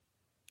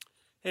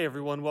Hey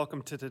everyone,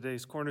 welcome to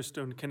today's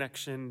Cornerstone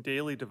Connection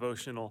Daily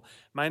Devotional.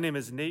 My name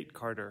is Nate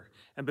Carter,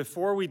 and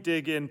before we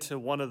dig into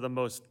one of the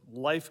most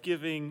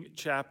life-giving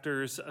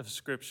chapters of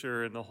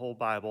Scripture in the whole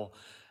Bible,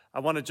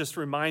 I want to just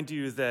remind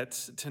you that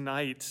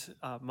tonight,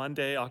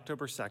 Monday,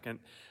 October 2nd,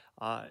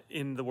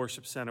 in the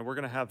worship center, we're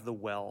going to have the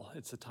well.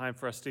 It's a time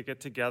for us to get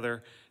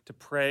together to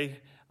pray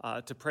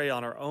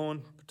on our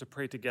own, to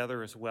pray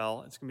together as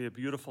well. It's going to be a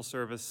beautiful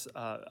service.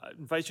 I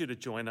invite you to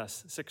join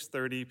us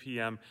 6:30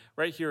 p.m.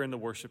 right here in the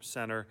worship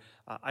center.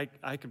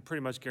 I can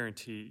pretty much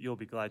guarantee you'll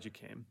be glad you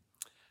came.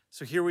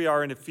 So here we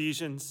are in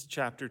Ephesians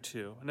chapter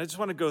 2, and I just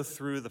want to go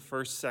through the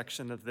first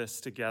section of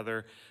this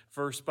together,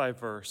 verse by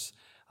verse,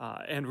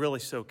 and really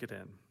soak it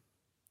in.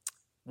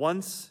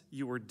 Once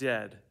you were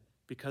dead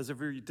because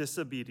of your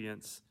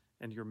disobedience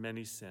and your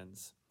many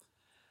sins.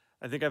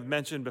 I think I've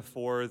mentioned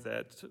before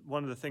that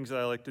one of the things that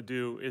I like to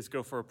do is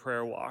go for a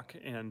prayer walk.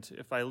 And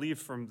if I leave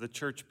from the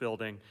church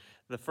building,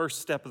 the first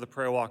step of the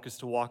prayer walk is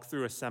to walk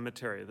through a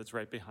cemetery that's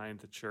right behind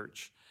the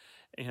church.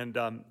 And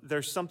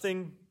there's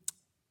something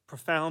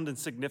profound and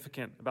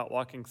significant about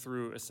walking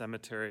through a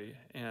cemetery.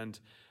 And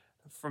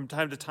from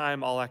time to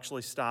time, I'll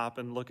actually stop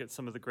and look at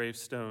some of the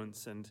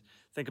gravestones and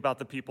think about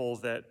the people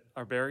that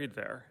are buried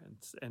there.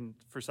 And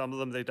for some of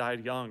them, they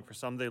died young. For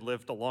some, they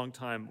lived a long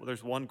time.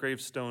 There's one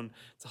gravestone,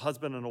 it's a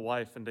husband and a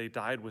wife, and they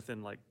died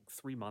within like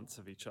 3 months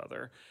of each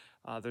other.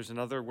 There's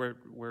another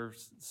where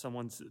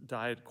someone's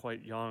died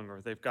quite young, or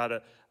they've got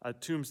a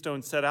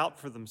tombstone set out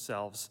for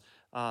themselves,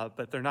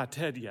 but they're not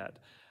dead yet.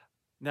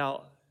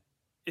 Now,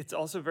 it's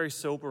also very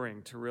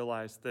sobering to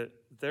realize that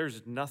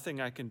there's nothing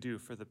I can do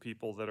for the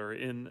people that are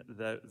in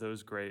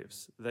those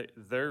graves.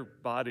 Their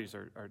bodies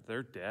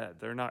they're dead.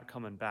 They're not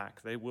coming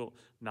back. They will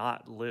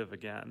not live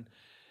again.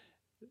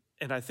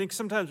 And I think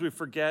sometimes we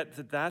forget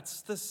that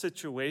that's the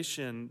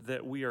situation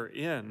that we are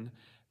in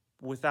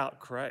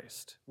without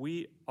Christ.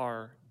 We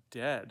are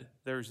dead.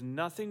 There's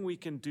nothing we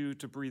can do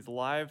to breathe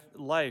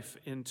life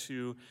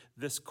into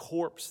this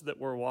corpse that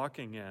we're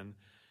walking in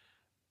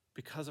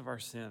because of our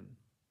sin.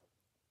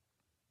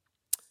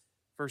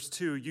 Verse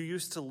 2, you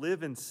used to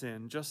live in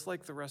sin just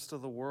like the rest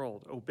of the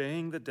world,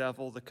 obeying the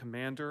devil, the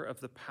commander of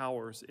the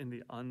powers in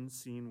the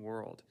unseen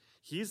world.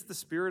 He's the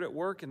spirit at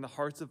work in the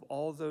hearts of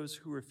all those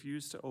who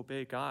refuse to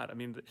obey God. I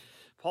mean,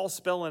 Paul's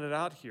spelling it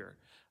out here.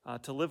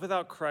 To live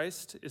without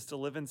Christ is to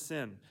live in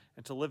sin,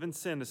 and to live in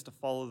sin is to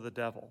follow the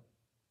devil.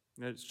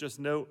 There's just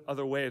no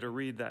other way to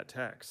read that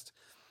text.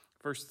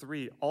 Verse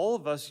 3, all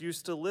of us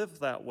used to live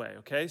that way,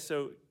 okay?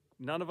 So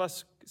none of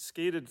us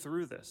skated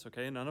through this,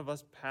 okay? None of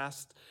us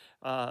passed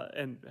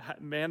and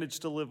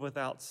managed to live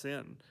without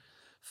sin,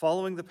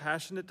 following the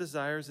passionate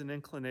desires and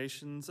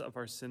inclinations of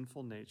our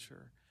sinful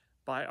nature.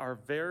 By our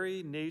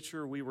very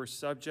nature, we were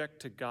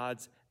subject to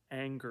God's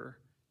anger,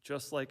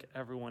 just like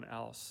everyone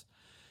else.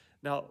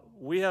 Now,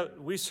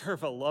 we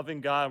serve a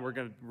loving God, and we're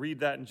going to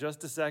read that in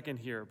just a second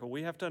here, but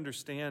we have to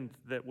understand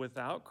that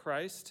without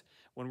Christ,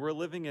 when we're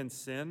living in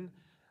sin,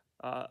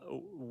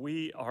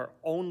 we are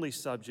only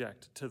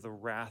subject to the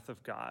wrath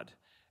of God,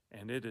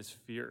 and it is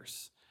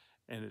fierce,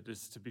 and it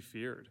is to be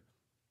feared.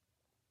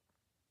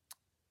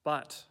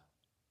 But,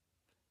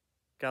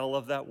 gotta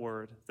love that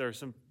word. There are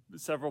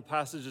several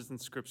passages in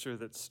Scripture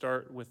that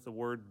start with the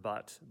word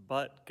but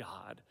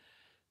God.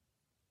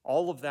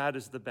 All of that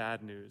is the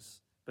bad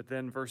news. But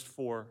then verse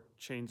 4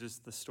 changes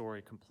the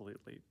story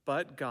completely.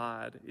 But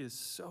God is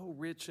so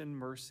rich in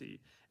mercy,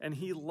 and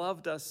he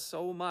loved us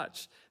so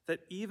much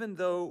that even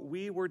though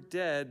we were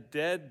dead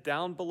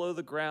down below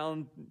the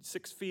ground,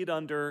 6 feet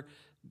under,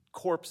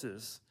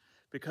 corpses,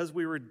 because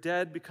we were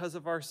dead because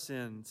of our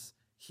sins,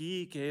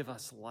 he gave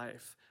us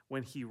life.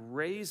 When he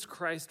raised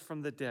Christ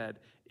from the dead,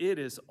 it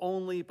is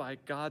only by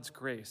God's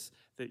grace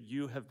that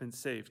you have been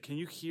saved. Can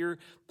you hear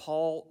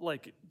Paul,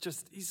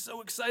 he's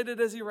so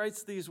excited as he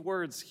writes these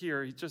words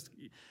here.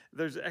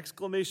 There's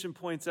exclamation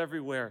points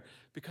everywhere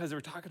because we're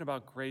talking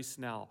about grace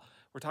now.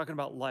 We're talking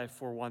about life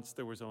where once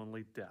there was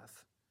only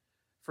death.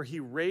 For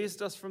he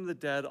raised us from the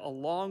dead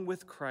along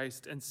with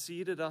Christ and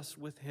seated us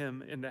with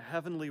him in the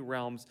heavenly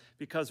realms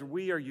because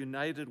we are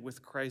united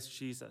with Christ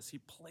Jesus. He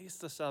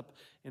placed us up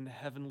in the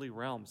heavenly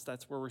realms.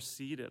 That's where we're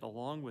seated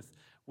along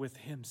with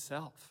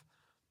himself.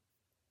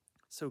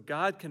 So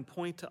God can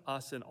point to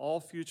us in all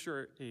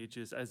future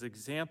ages as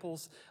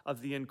examples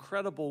of the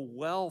incredible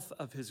wealth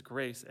of his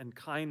grace and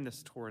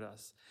kindness toward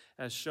us,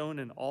 as shown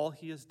in all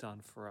he has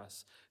done for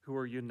us who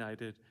are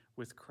united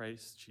with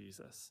Christ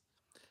Jesus.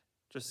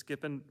 Just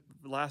skipping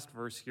the last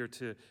verse here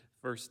to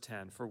verse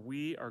 10. For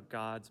we are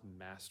God's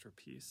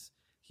masterpiece.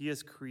 He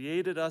has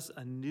created us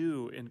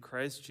anew in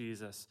Christ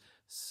Jesus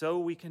so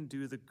we can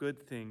do the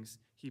good things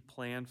he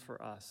planned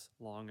for us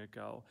long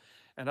ago.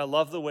 And I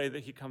love the way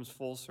that he comes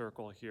full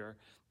circle here,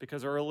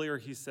 because earlier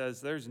he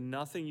says there's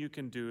nothing you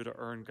can do to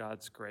earn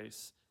God's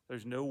grace.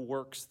 There's no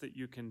works that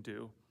you can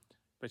do.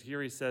 But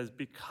here he says,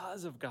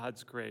 because of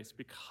God's grace,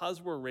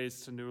 because we're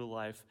raised to new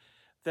life,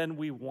 then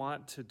we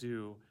want to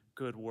do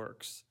good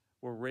works.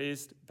 We're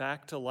raised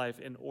back to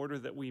life in order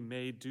that we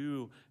may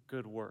do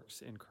good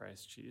works in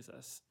Christ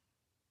Jesus.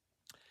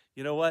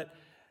 You know what?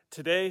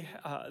 Today,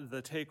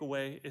 the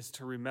takeaway is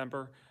to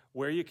remember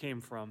where you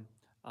came from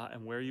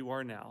and where you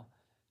are now.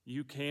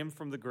 You came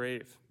from the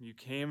grave. You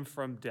came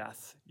from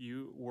death.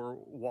 You were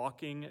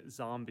walking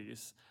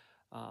zombies.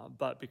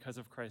 But because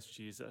of Christ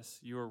Jesus,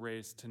 you were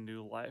raised to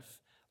new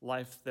life,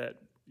 life that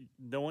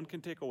no one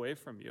can take away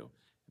from you.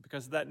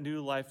 Because of that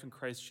new life in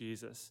Christ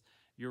Jesus,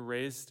 you're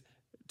raised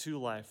to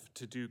life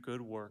to do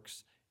good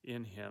works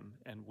in him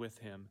and with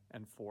him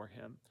and for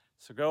him.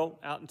 So go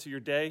out into your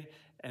day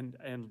and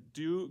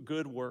do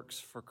good works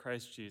for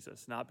Christ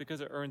Jesus, not because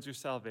it earns your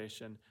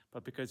salvation,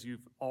 but because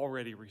you've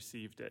already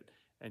received it,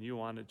 and you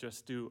want to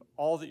just do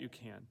all that you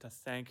can to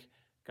thank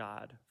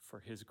God for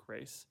his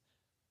grace.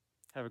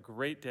 Have a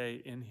great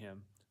day in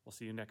him. We'll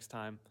see you next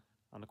time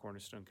on the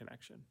Cornerstone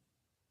Connection.